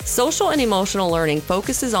Social and emotional learning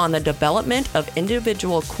focuses on the development of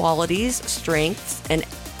individual qualities, strengths, and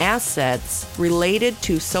assets related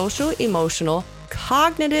to social, emotional,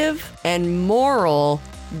 cognitive, and moral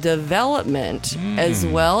development, as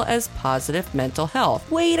well as positive mental health.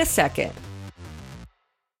 Wait a second.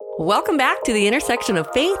 Welcome back to the intersection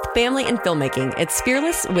of faith, family, and filmmaking. It's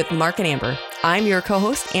Fearless with Mark and Amber. I'm your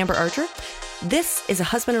co-host, Amber Archer. This is a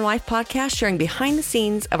husband and wife podcast sharing behind the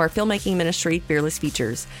scenes of our filmmaking ministry, Fearless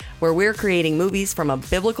Features, where we're creating movies from a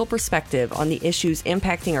biblical perspective on the issues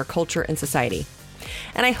impacting our culture and society.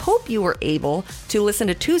 And I hope you were able to listen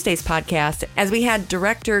to Tuesday's podcast as we had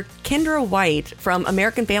director Kendra White from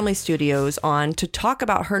American Family Studios on to talk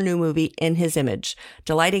about her new movie, In His Image,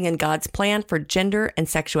 delighting in God's plan for gender and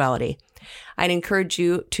sexuality. I'd encourage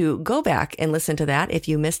you to go back and listen to that if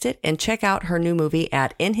you missed it and check out her new movie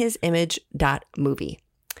at inhisimage.movie.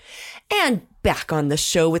 And back on the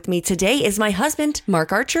show with me today is my husband,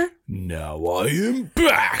 Mark Archer. Now I am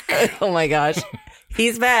back. Oh my gosh.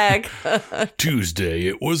 He's back. Tuesday,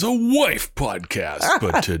 it was a wife podcast,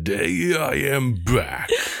 but today I am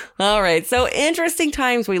back. All right. So interesting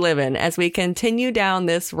times we live in as we continue down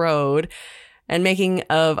this road and making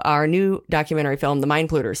of our new documentary film, The Mind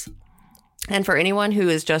Polluters. And for anyone who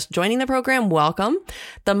is just joining the program, welcome.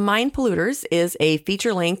 The Mind Polluters is a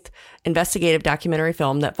feature-length investigative documentary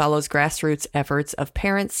film that follows grassroots efforts of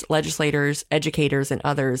parents, legislators, educators, and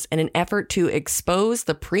others in an effort to expose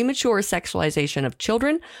the premature sexualization of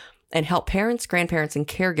children and help parents, grandparents, and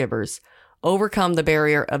caregivers overcome the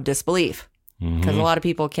barrier of disbelief. Because a lot of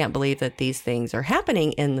people can't believe that these things are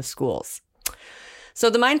happening in the schools. So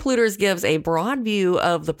The Mind Polluters gives a broad view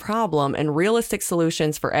of the problem and realistic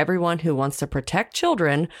solutions for everyone who wants to protect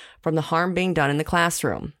children from the harm being done in the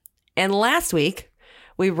classroom. And last week,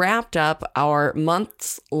 we wrapped up our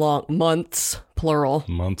months and months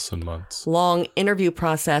long interview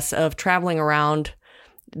process of traveling around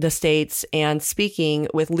the states and speaking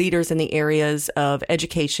with leaders in the areas of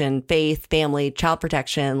education, faith, family, child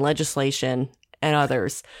protection, legislation, and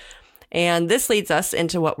others. And this leads us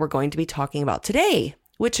into what we're going to be talking about today,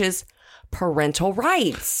 which is parental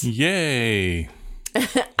rights. Yay.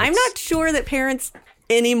 I'm not sure that parents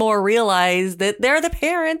anymore realize that they're the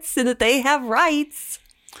parents and that they have rights.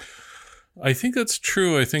 I think that's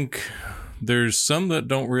true. I think there's some that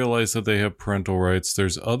don't realize that they have parental rights.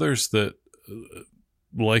 There's others that,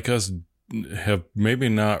 like us, have maybe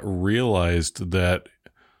not realized that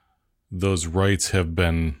those rights have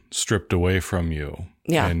been stripped away from you.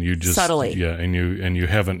 Yeah, and you just subtly. Yeah, and you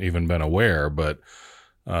haven't even been aware. But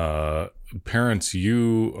parents,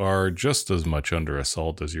 you are just as much under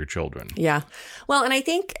assault as your children. Yeah, well, and I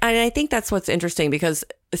think that's what's interesting, because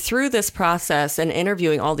through this process and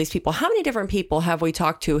interviewing all these people, how many different people have we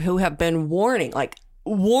talked to who have been warning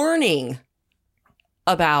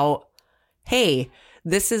about, hey,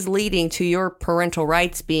 this is leading to your parental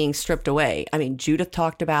rights being stripped away. I mean, Judith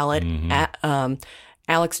talked about it.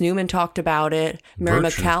 Alex Newman talked about it. Mary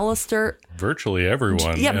McAllister. Virtually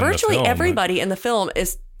everyone. Yeah, virtually everybody in the film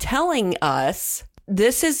is telling us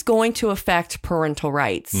this is going to affect parental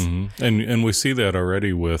rights. And we see that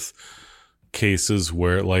already with cases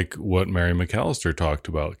where, like what Mary McAllister talked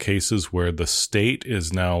about, cases where the state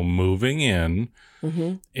is now moving in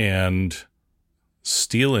and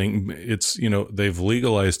stealing. It's, they've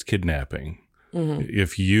legalized kidnapping.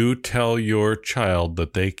 If you tell your child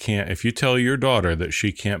that they can't, if you tell your daughter that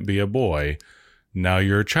she can't be a boy, now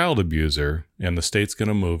you're a child abuser, and the state's going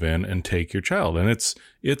to move in and take your child. And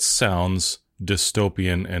it sounds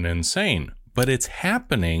dystopian and insane, but it's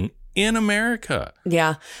happening in America.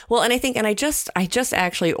 Yeah. Well, and I just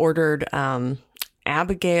actually ordered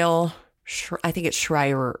Abigail, I think it's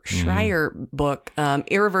Schreier book,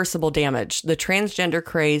 Irreversible Damage, the transgender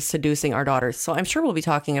craze seducing our daughters. So I'm sure we'll be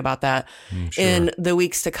talking about that in the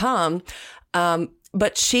weeks to come.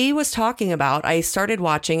 But she was talking about, I started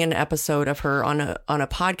watching an episode of her on a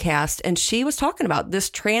podcast, and she was talking about this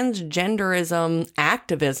transgenderism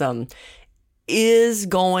activism is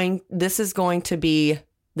going to be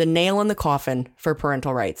the nail in the coffin for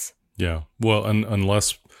parental rights. Yeah. Well,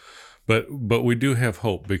 unless... But we do have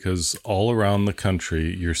hope, because all around the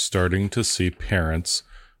country, you're starting to see parents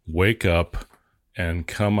wake up and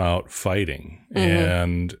come out fighting.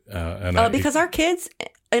 And because our kids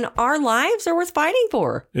and our lives are worth fighting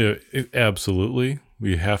for. Absolutely.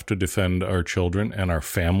 We have to defend our children and our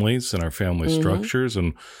families and our family structures.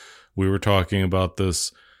 And we were talking about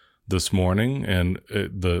this morning, and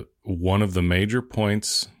one of the major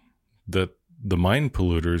points that the Mind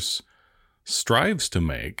Polluters strives to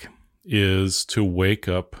make is to wake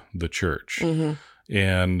up the church.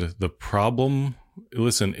 And the problem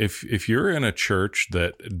listen, if you're in a church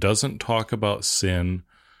that doesn't talk about sin,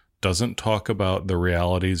 doesn't talk about the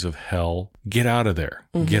realities of hell, get out of there.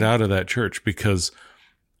 Mm-hmm. Get out of that church, because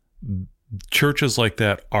churches like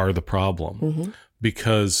that are the problem. Mm-hmm.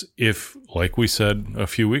 Because if, like we said a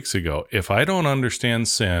few weeks ago, if I don't understand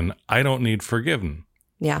sin, I don't need forgiven.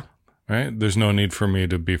 Yeah. Right? There's no need for me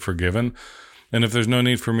to be forgiven. And if there's no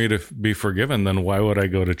need for me to be forgiven, then why would I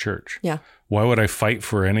go to church? Yeah. Why would I fight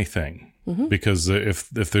for anything? Mm-hmm. Because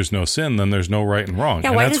if there's no sin, then there's no right and wrong.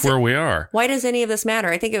 Yeah, and that's where we are. Why does any of this matter?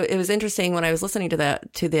 I think it was interesting when I was listening to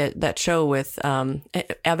that show with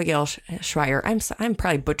Abigail Shrier. I'm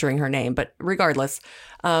probably butchering her name, but regardless,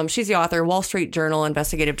 she's the author, Wall Street Journal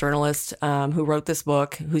investigative journalist, who wrote this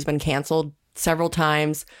book, who's been canceled several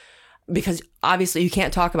times because obviously you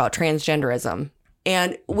can't talk about transgenderism.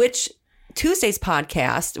 And which Tuesday's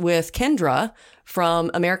podcast with Kendra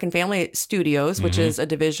from American Family Studios, which is a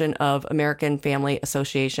division of American Family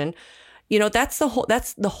Association. You know, that's the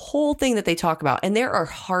whole thing that they talk about. And there are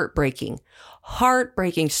heartbreaking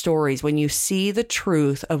stories when you see the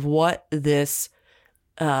truth of what this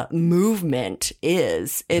movement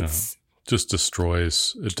is. It's just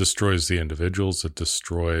destroys the individuals. It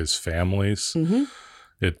destroys families. Mm-hmm.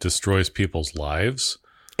 It destroys people's lives.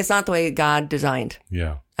 It's not the way God designed.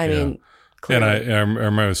 Yeah. I mean, clearly. And I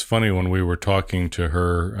remember it was funny when we were talking to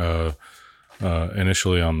her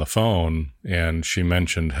initially on the phone, and she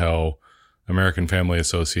mentioned how American Family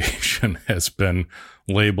Association has been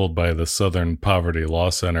labeled by the Southern Poverty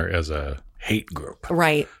Law Center as a hate group.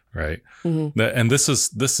 Right. Right. Mm-hmm. And this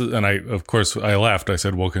is, and I, of course, I laughed. I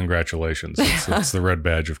said, well, congratulations. It's the red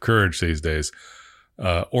badge of courage these days.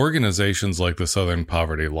 Organizations like the Southern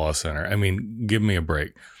Poverty Law Center. I mean, give me a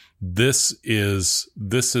break. This is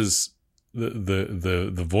the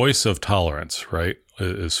voice of tolerance, right?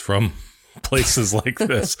 Is from places like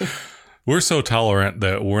this. We're so tolerant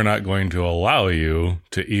that we're not going to allow you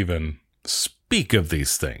to even speak of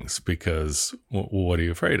these things because what are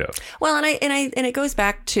you afraid of? Well, and it goes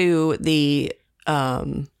back to the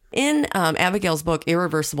in Abigail's book,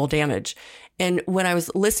 Irreversible Damage. And when I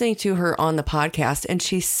was listening to her on the podcast, and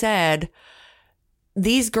she said,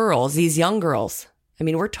 these young girls, I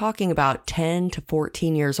mean, we're talking about 10 to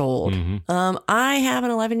 14 years old. Mm-hmm. I have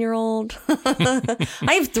an 11-year-old.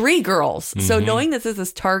 I have 3 girls. Mm-hmm. So knowing that this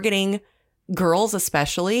is targeting girls,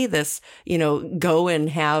 especially this, go and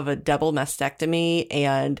have a double mastectomy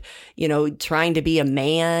and, trying to be a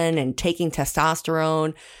man and taking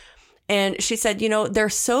testosterone. And she said, they're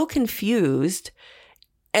so confused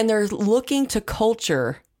and they're looking to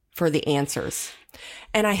culture for the answers.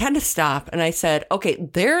 And I had to stop and I said, okay,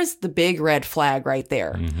 there's the big red flag right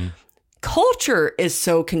there. Mm-hmm. Culture is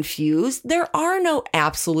so confused. There are no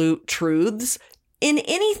absolute truths in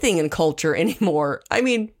anything in culture anymore. I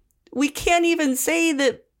mean, we can't even say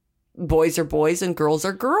that boys are boys and girls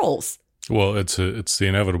are girls. Well, it's the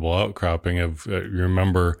inevitable outcropping of, you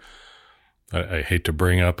remember, I hate to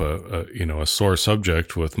bring up a sore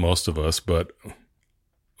subject with most of us, but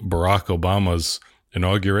Barack Obama's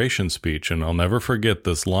inauguration speech, and I'll never forget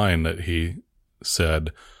this line that he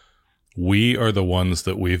said, "We are the ones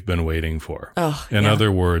that we've been waiting for." In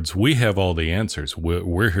other words, we have all the answers.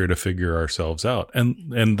 We're here to figure ourselves out,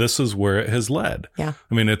 and this is where it has led. Yeah,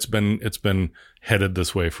 I mean, it's been headed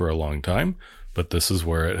this way for a long time, but this is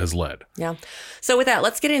where it has led. Yeah. So with that,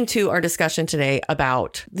 let's get into our discussion today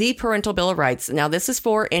about the Parental Bill of Rights. Now, this is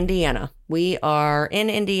for Indiana. We are in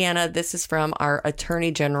Indiana. This is from our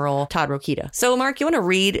Attorney General, Todd Rokita. So, Mark, you want to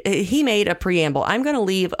read? He made a preamble. I'm going to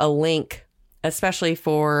leave a link, especially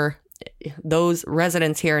for those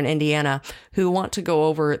residents here in Indiana who want to go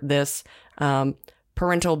over this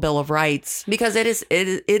Parental Bill of Rights, because it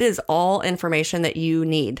is all information that you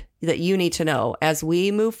need to know as we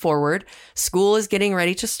move forward. School is getting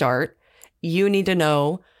ready to start. You need to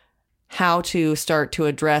know how to start to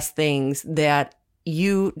address things that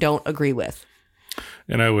you don't agree with.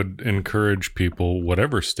 And I would encourage people,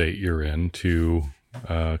 whatever state you're in, to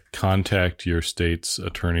contact your state's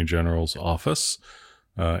Attorney General's office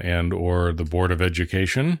and or the Board of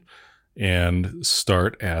Education and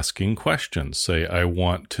start asking questions. Say, I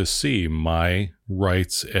want to see my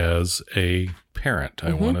rights as a parent. Mm-hmm.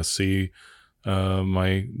 I want to see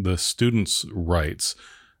the students' rights.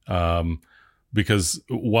 Because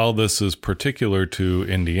while this is particular to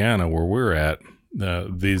Indiana, where we're at,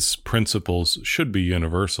 these principles should be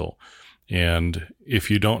universal. And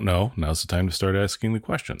if you don't know, now's the time to start asking the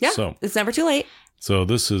questions. Yeah, so it's never too late. So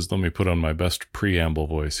let me put on my best preamble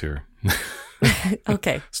voice here.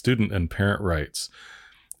 Okay. Student and parent rights.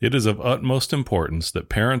 It is of utmost importance that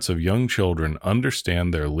parents of young children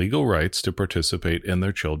understand their legal rights to participate in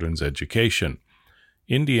their children's education.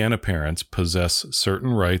 Indiana parents possess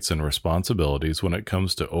certain rights and responsibilities when it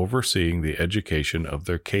comes to overseeing the education of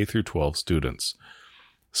their K-12 students.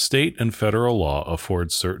 State and federal law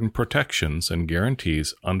afford certain protections and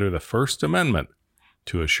guarantees under the First Amendment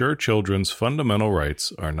to assure children's fundamental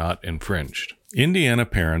rights are not infringed. Indiana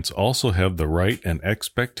parents also have the right and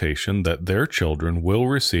expectation that their children will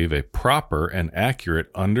receive a proper and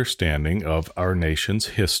accurate understanding of our nation's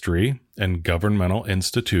history and governmental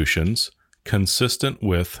institutions consistent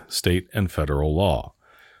with state and federal law.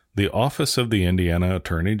 The Office of the Indiana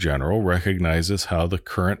Attorney General recognizes how the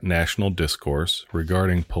current national discourse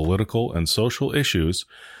regarding political and social issues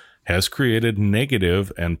has created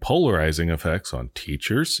negative and polarizing effects on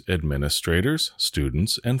teachers, administrators,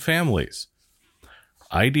 students, and families.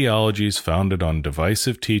 Ideologies founded on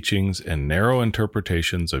divisive teachings and narrow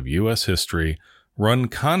interpretations of U.S. history run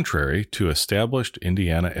contrary to established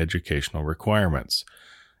Indiana educational requirements.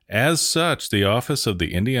 As such, the Office of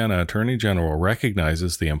the Indiana Attorney General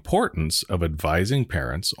recognizes the importance of advising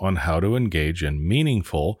parents on how to engage in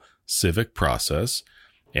meaningful civic process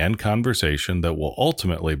and conversation that will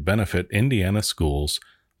ultimately benefit Indiana schools,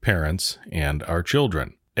 parents, and our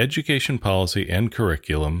children. Education policy and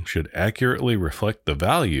curriculum should accurately reflect the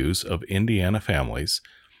values of Indiana families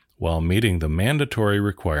while meeting the mandatory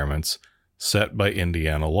requirements set by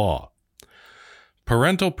Indiana law.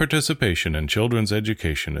 Parental participation in children's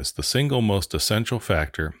education is the single most essential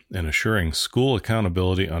factor in assuring school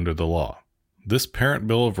accountability under the law. This Parent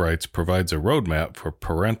Bill of Rights provides a roadmap for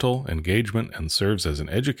parental engagement and serves as an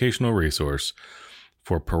educational resource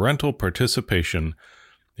for parental participation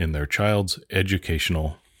in their child's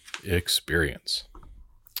educational experience.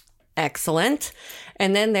 Excellent.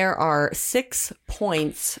 And then there are 6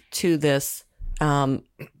 points to this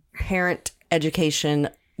Parent Education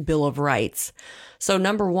Bill of Rights. So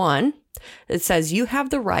number 1, it says you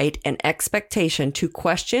have the right and expectation to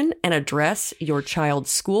question and address your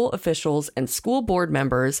child's school officials and school board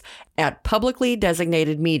members at publicly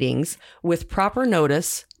designated meetings with proper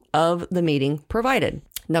notice of the meeting provided.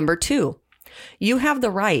 Number 2, you have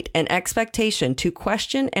the right and expectation to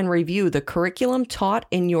question and review the curriculum taught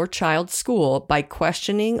in your child's school by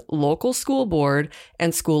questioning local school board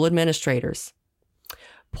and school administrators.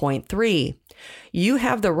 Point 3, you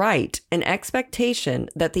have the right and expectation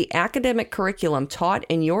that the academic curriculum taught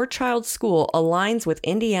in your child's school aligns with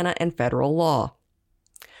Indiana and federal law.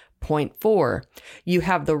 Point 4, you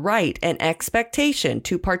have the right and expectation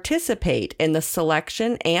to participate in the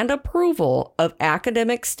selection and approval of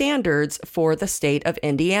academic standards for the state of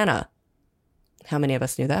Indiana. How many of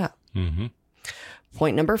us knew that? Mm-hmm.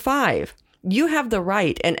 Point number 5, you have the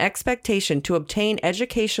right and expectation to obtain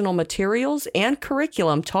educational materials and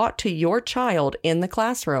curriculum taught to your child in the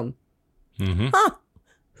classroom. Mm-hmm.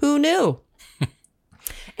 Who knew?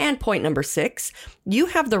 And point number 6, you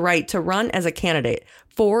have the right to run as a candidate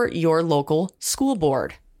for your local school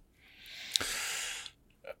board.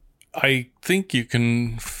 I think you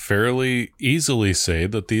can fairly easily say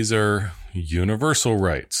that these are universal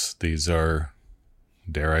rights. These are,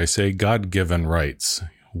 dare I say, God-given rights.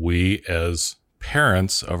 We, as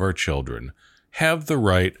parents of our children, have the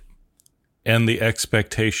right and the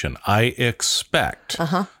expectation. I expect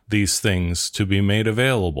these things to be made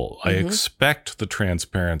available. I expect the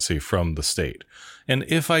transparency from the state. And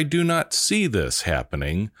if I do not see this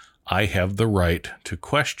happening, I have the right to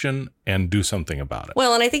question and do something about it.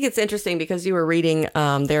 Well, and I think it's interesting because you were reading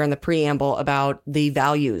there in the preamble about the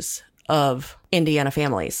values of Indiana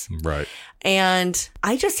families. Right. And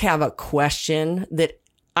I just have a question that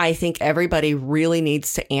I think everybody really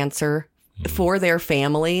needs to answer for their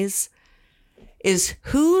families is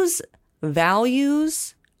whose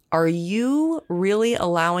values are you really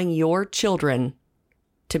allowing your children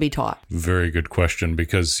to be taught? Very good question,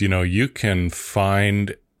 because, you can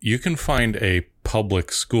find a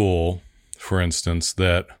public school, for instance,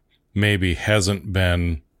 that maybe hasn't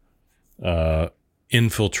been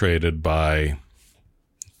infiltrated by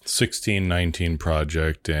 1619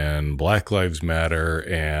 Project and Black Lives Matter,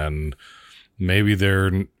 and maybe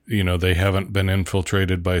they haven't been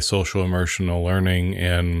infiltrated by social emotional learning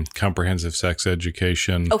and comprehensive sex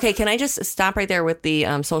education. Okay, can I just stop right there with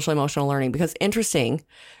the social emotional learning? Because interesting,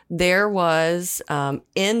 there was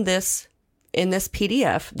in this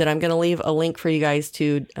PDF that I'm going to leave a link for you guys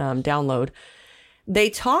to download. They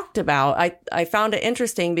talked about, I found it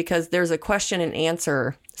interesting because there's a question and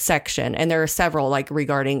answer section, and there are several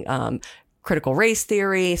regarding critical race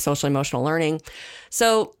theory, social emotional learning.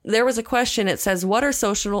 So there was a question. It says, what are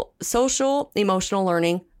social emotional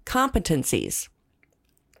learning competencies?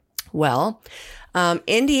 Well,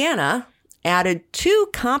 Indiana added 2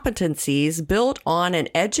 competencies built on an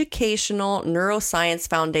educational neuroscience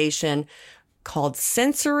foundation called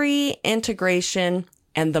sensory integration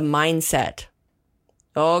and the mindset.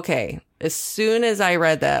 Okay. As soon as I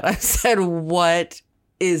read that, I said, what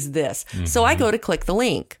is this? Mm-hmm. So I go to click the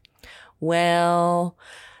link. Well,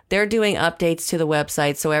 they're doing updates to the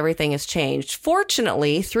website, so everything has changed.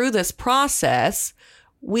 Fortunately, through this process,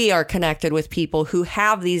 we are connected with people who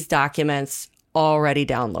have these documents already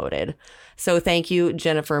downloaded. So thank you,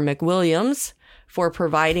 Jennifer McWilliams, for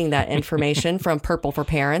providing that information from Purple for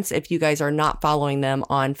Parents. If you guys are not following them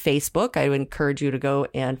on Facebook, I would encourage you to go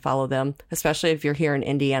and follow them, especially if you're here in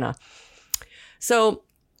Indiana. So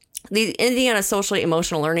the Indiana Socially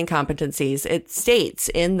Emotional Learning Competencies, it states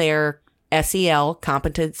in their SEL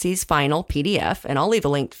Competencies Final PDF, and I'll leave a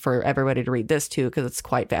link for everybody to read this too, because it's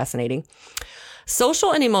quite fascinating.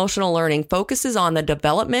 Social and emotional learning focuses on the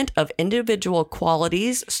development of individual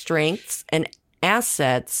qualities, strengths, and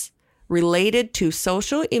assets related to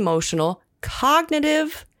social, emotional,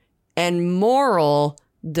 cognitive, and moral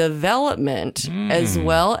development, as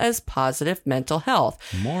well as positive mental health.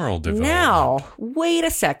 Moral development. Now, wait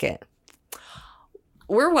a second.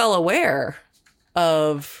 We're well aware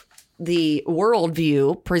of the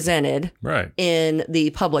worldview presented in the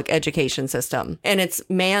public education system, and it's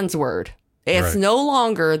man's word. It's no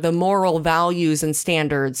longer the moral values and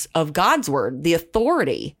standards of God's word, the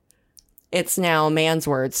authority. It's now man's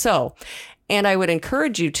word. So, and I would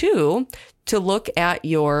encourage you too to look at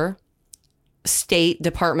your state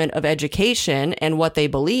Department of Education and what they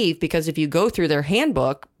believe, because if you go through their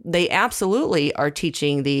handbook, they absolutely are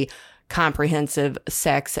teaching the comprehensive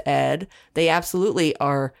sex ed. They absolutely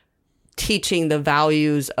are teaching the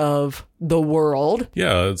values of the world.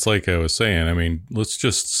 Yeah, it's like I was saying. I mean, let's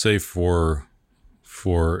just say for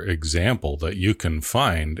example that you can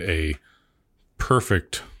find a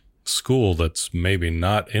perfect school that's maybe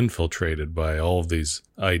not infiltrated by all of these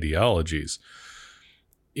ideologies.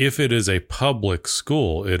 If it is a public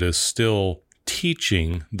school, it is still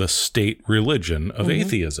teaching the state religion of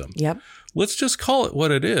atheism. Yep. Let's just call it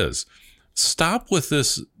what it is. Stop with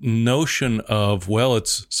this notion of, well,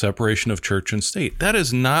 it's separation of church and state. That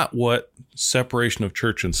is not what separation of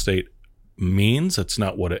church and state means. It's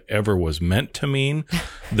not what it ever was meant to mean,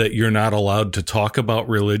 that you're not allowed to talk about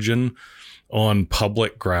religion on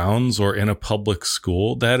public grounds or in a public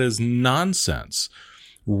school. That is nonsense.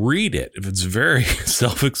 Read it. If it's very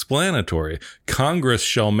self-explanatory. Congress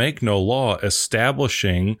shall make no law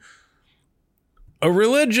establishing a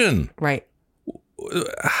religion. Right.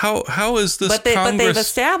 How is this but they've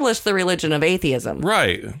established the religion of atheism.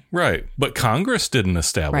 Right. But Congress didn't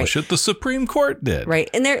establish it. The Supreme Court did. Right.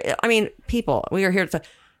 And people, we are here to,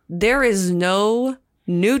 there is no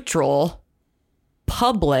neutral,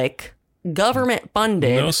 public,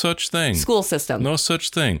 government-funded no such thing. School system. No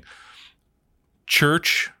such thing.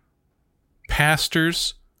 Church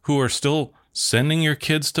pastors who are still sending your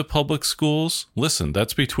kids to public schools, listen,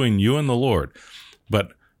 that's between you and the Lord.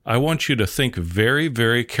 But I want you to think very,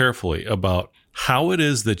 very carefully about how it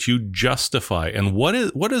is that you justify and what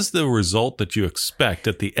is the result that you expect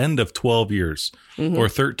at the end of 12 years or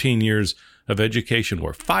 13 years of education,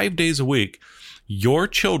 where 5 days a week your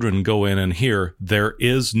children go in and hear there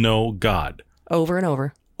is no God. Over and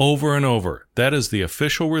over. Over and over. That is the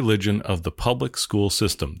official religion of the public school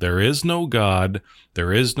system. There is no God.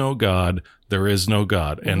 There is no God. There is no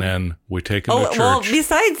God. And then we take them to church. Well,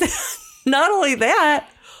 besides, not only that,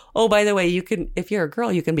 oh, by the way, you can, if you're a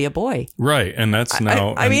girl, you can be a boy. Right. And that's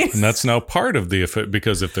now, and that's now part of the,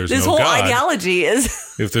 because if there's no God. This whole ideology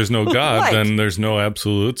is. If there's no God, then there's no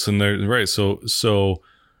absolutes. And there, right. So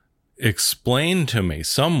explain to me,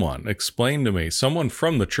 someone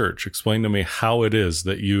from the church, explain to me how it is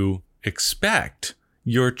that you expect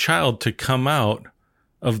your child to come out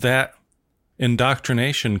of that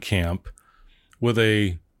indoctrination camp with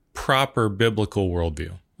a proper biblical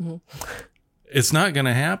worldview. Mm-hmm. It's not going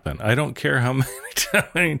to happen. I don't care how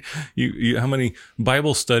many how many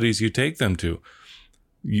Bible studies you take them to.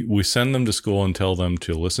 We send them to school and tell them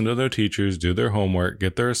to listen to their teachers, do their homework,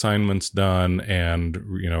 get their assignments done, and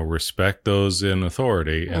respect those in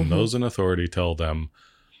authority. And those in authority tell them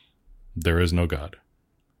there is no God.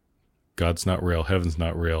 God's not real. Heaven's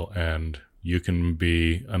not real. And you can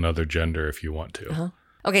be another gender if you want to. Uh-huh.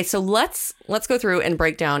 Okay, so let's go through and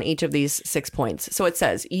break down each of these 6 points. So it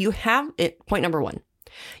says, point number 1,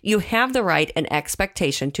 you have the right and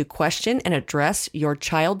expectation to question and address your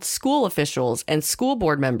child's school officials and school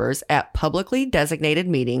board members at publicly designated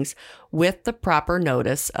meetings with the proper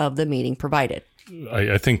notice of the meeting provided.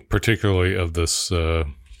 I think particularly of this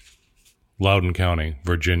Loudoun County,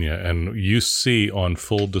 Virginia, and you see on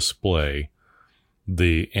full display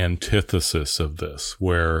the antithesis of this,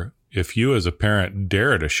 where if you as a parent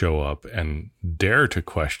dare to show up and dare to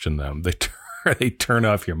question them, they turn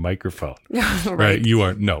off your microphone. Right? You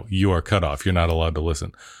are cut off. You're not allowed to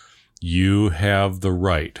listen. You have the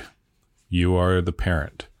right. You are the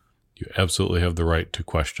parent. You absolutely have the right to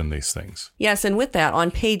question these things. Yes, and with that, on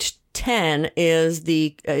page 10 is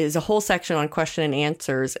a whole section on question and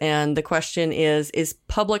answers, and the question is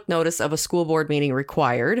public notice of a school board meeting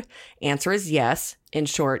required? Answer is yes. In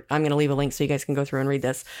short, I'm going to leave a link so you guys can go through and read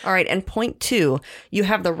this. All right, and point 2, you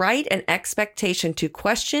have the right and expectation to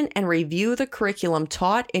question and review the curriculum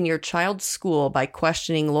taught in your child's school by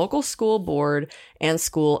questioning local school board and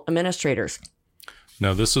school administrators.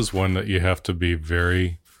 Now, this is one that you have to be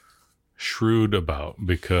very shrewd about,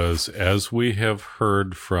 because as we have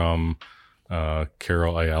heard from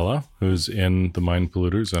Carol Ayala, who's in the Mind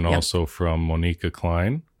Polluters, and also from Monica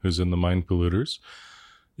Klein, who's in the Mind Polluters,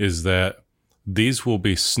 is that these will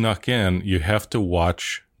be snuck in. You have to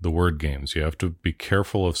watch the word games. You have to be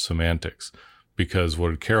careful of semantics, because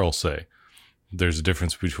what did Carol say? There's a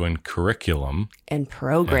difference between curriculum and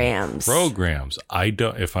programs.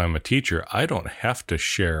 If I'm a teacher, I don't have to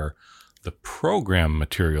share the program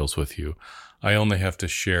materials with you. I only have to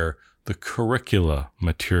share the curricula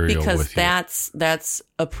material with you. Because that's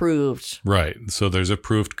approved. Right. So there's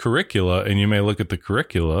approved curricula, and you may look at the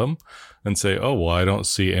curriculum and say, oh, well, I don't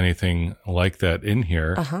see anything like that in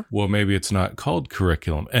here. Well, maybe it's not called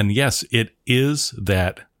curriculum. And yes, it is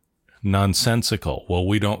that nonsensical. Well,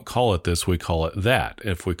 we don't call it this, we call it that.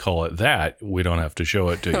 If we call it that, we don't have to show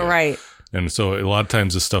it to you. Right. And so a lot of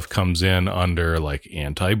times this stuff comes in under like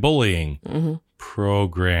anti-bullying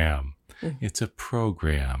program. It's a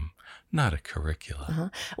program, not a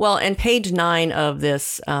curriculum. Well, in page 9 of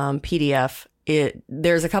this PDF,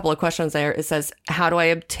 there's a couple of questions there. It says, how do I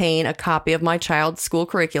obtain a copy of my child's school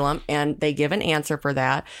curriculum? And they give an answer for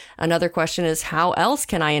that. Another question is, how else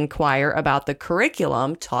can I inquire about the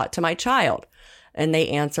curriculum taught to my child? And they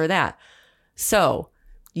answer that. So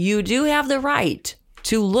you do have the right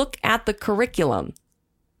to look at the curriculum.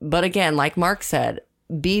 But again, like Mark said,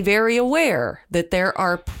 be very aware that there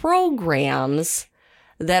are programs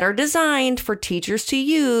that are designed for teachers to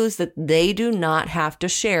use that they do not have to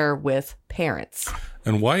share with parents.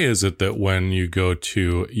 And why is it that when you go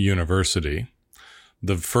to university,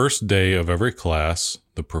 the first day of every class,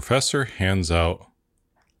 the professor hands out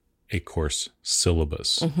a course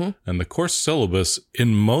syllabus? And the course syllabus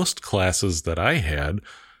in most classes that I had,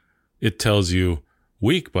 it tells you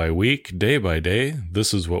week by week, day by day,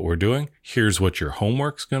 this is what we're doing. Here's what your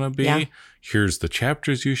homework's going to be. Yeah. Here's the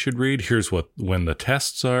chapters you should read. Here's when the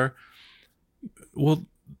tests are. Well,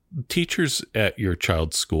 teachers at your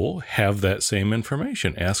child's school have that same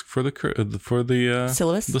information. Ask for the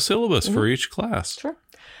syllabus, the syllabus for each class. Sure.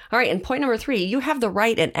 All right. And point number 3, you have the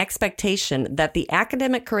right and expectation that the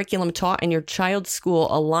academic curriculum taught in your child's school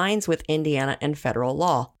aligns with Indiana and federal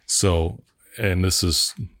law. So, and this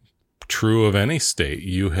is true of any state,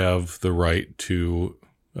 you have the right to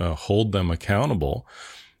hold them accountable.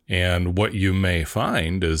 And what you may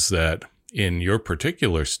find is that in your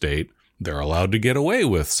particular state, they're allowed to get away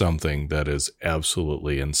with something that is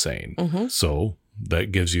absolutely insane. So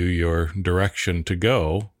that gives you your direction to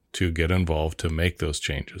go to get involved to make those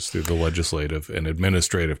changes through the legislative and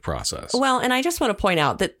administrative process. Well, and I just want to point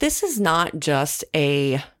out that this is not just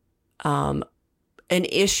an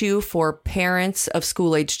issue for parents of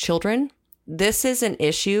school-age children. This is an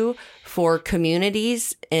issue for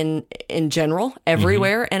communities in general,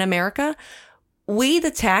 everywhere in America. We,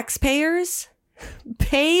 the taxpayers,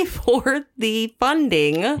 pay for the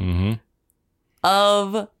funding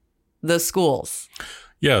of the schools.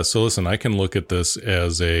 Yeah. So listen, I can look at this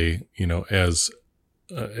as a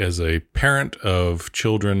parent of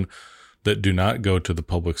children that do not go to the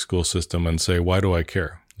public school system and say, why do I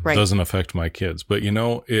care? Right. It doesn't affect my kids. But,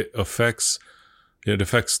 it affects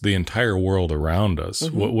the entire world around us.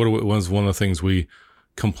 What was one of the things we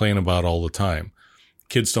complain about all the time?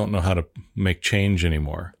 Kids don't know how to make change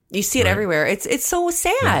anymore. You see it everywhere. It's so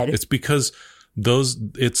sad. Yeah. It's because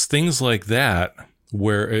it's things like that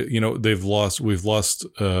where, we've lost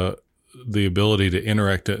the ability to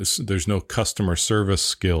interact. There's no customer service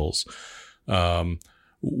skills.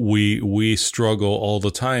 We struggle all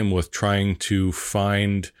the time with trying to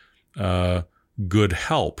find good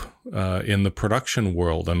help in the production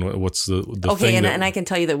world. And what's the okay, thing and I can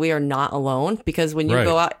tell you that we are not alone, because when you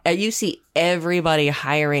go out, you see everybody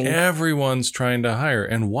hiring. Everyone's trying to hire.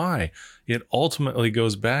 And why? It ultimately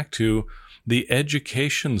goes back to the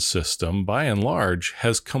education system, by and large,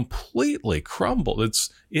 has completely crumbled.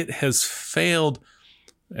 It has failed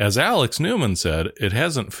as Alex Newman said, it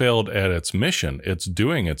hasn't failed at its mission. It's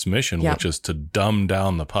doing its mission, which is to dumb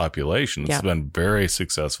down the population. It's been very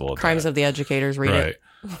successful at Crimes that. of the Educators, read it.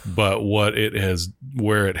 But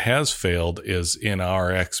where it has failed is in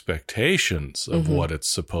our expectations of what it's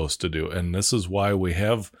supposed to do. And this is why we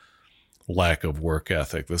have lack of work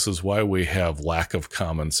ethic. This is why we have lack of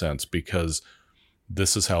common sense, because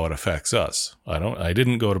this is how it affects us. I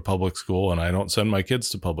didn't go to public school, and I don't send my kids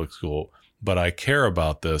to public school, but I care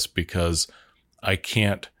about this because I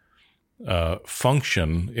can't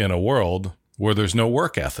function in a world where there's no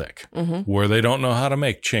work ethic, where they don't know how to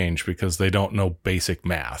make change because they don't know basic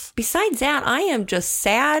math. Besides that, I am just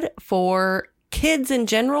sad for kids in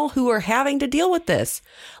general who are having to deal with this.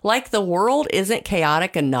 Like, the world isn't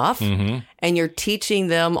chaotic enough, and you're teaching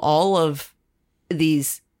them all of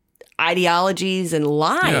these ideologies and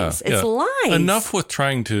lies. It's lies. Enough with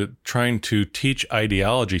trying to teach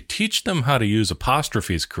ideology. Teach them how to use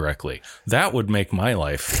apostrophes correctly. That would make my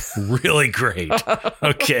life really great.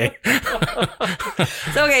 Okay.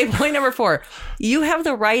 So, point number 4. You have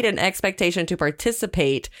the right and expectation to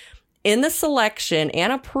participate in the selection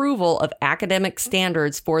and approval of academic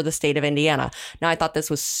standards for the state of Indiana. Now, I thought this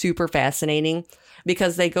was super fascinating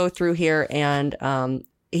because they go through here and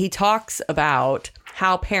he talks about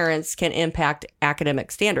how parents can impact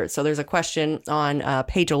academic standards. So there's a question on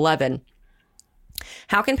page 11.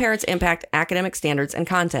 How can parents impact academic standards and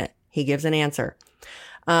content? He gives an answer.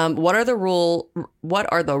 What are the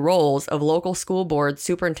roles of local school board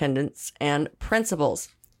superintendents and principals?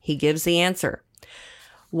 He gives the answer.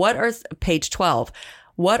 Page 12.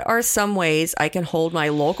 What are some ways I can hold my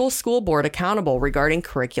local school board accountable regarding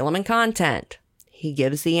curriculum and content? He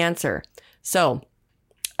gives the answer. So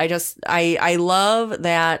I love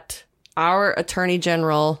that our Attorney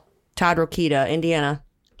General, Todd Rokita, Indiana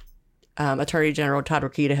Attorney General Todd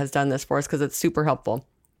Rokita has done this for us because it's super helpful.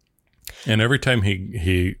 And every time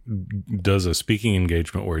he does a speaking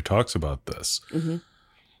engagement where he talks about this,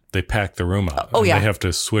 they pack the room out. Oh, yeah. They have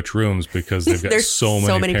to switch rooms because they've got so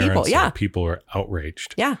many parents people. Yeah. And people are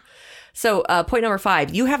outraged. Yeah. So point number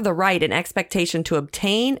 5, you have the right and expectation to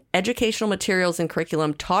obtain educational materials and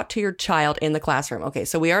curriculum taught to your child in the classroom. Okay,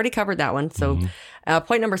 so we already covered that one. So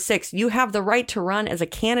point number 6, you have the right to run as a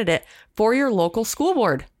candidate for your local school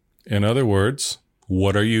board. In other words,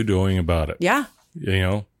 what are you doing about it? Yeah.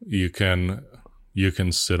 You can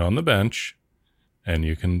sit on the bench and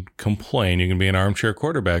you can complain. You can be an armchair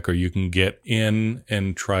quarterback, or you can get in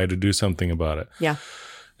and try to do something about it. Yeah.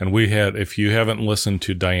 And if you haven't listened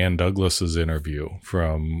to Diane Douglas's interview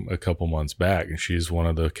from a couple months back, and she's one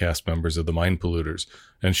of the cast members of the Mind Polluters,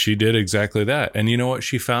 and she did exactly that. And you know what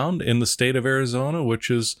she found in the state of Arizona, which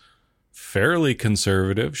is fairly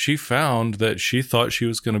conservative? She found that she thought she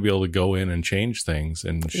was going to be able to go in and change things,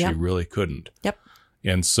 and she really couldn't. Yep.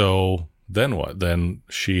 And so then what? Then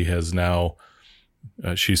she has now,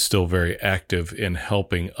 she's still very active in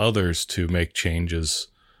helping others to make changes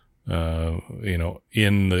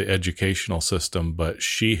in the educational system, but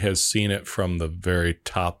she has seen it from the very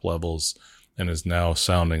top levels and is now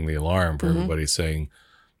sounding the alarm for everybody, saying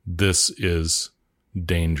this is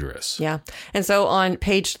dangerous. Yeah. And so on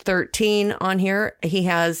page 13 on here, he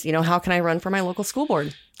has, how can I run for my local school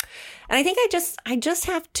board? And I think I just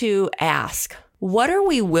have to ask, what are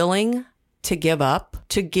we willing to give up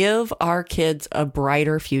to give our kids a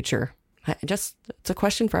brighter future? It's a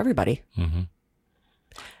question for everybody. Mm-hmm.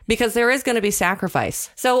 Because there is going to be sacrifice.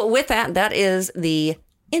 So with that is the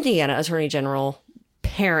Indiana Attorney General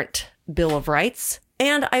Parent Bill of Rights.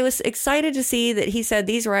 And I was excited to see that he said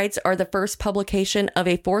these rights are the first publication of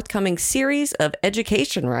a forthcoming series of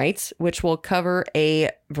education rights, which will cover a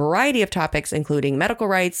variety of topics, including medical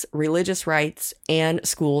rights, religious rights, and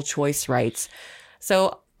school choice rights.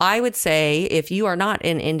 So I would say if you are not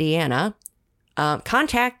in Indiana,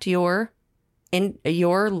 contact your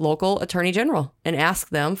local attorney general and ask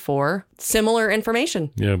them for similar information.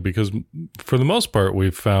 Yeah, because for the most part,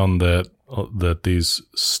 we've found that these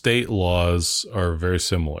state laws are very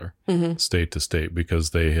similar state to state,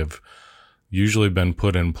 because they have usually been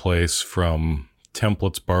put in place from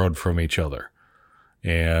templates borrowed from each other.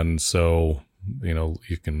 And so, you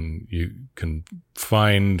can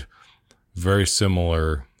find very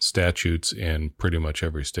similar statutes in pretty much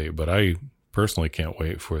every state, but I personally can't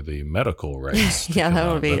wait for the medical rights. Yeah,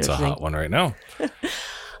 that would be That's a hot one right now.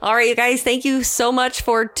 All right, you guys, thank you so much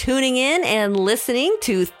for tuning in and listening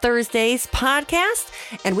to Thursday's podcast.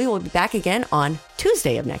 And we will be back again on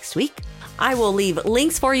Tuesday of next week. I will leave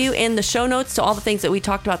links for you in the show notes to all the things that we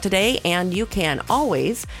talked about today. And you can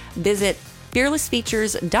always visit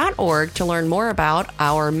fearlessfeatures.org to learn more about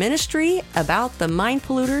our ministry, about the mind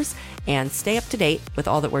polluters, and stay up to date with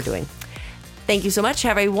all that we're doing. Thank you so much.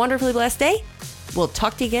 Have a wonderfully blessed day. We'll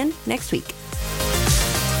talk to you again next week.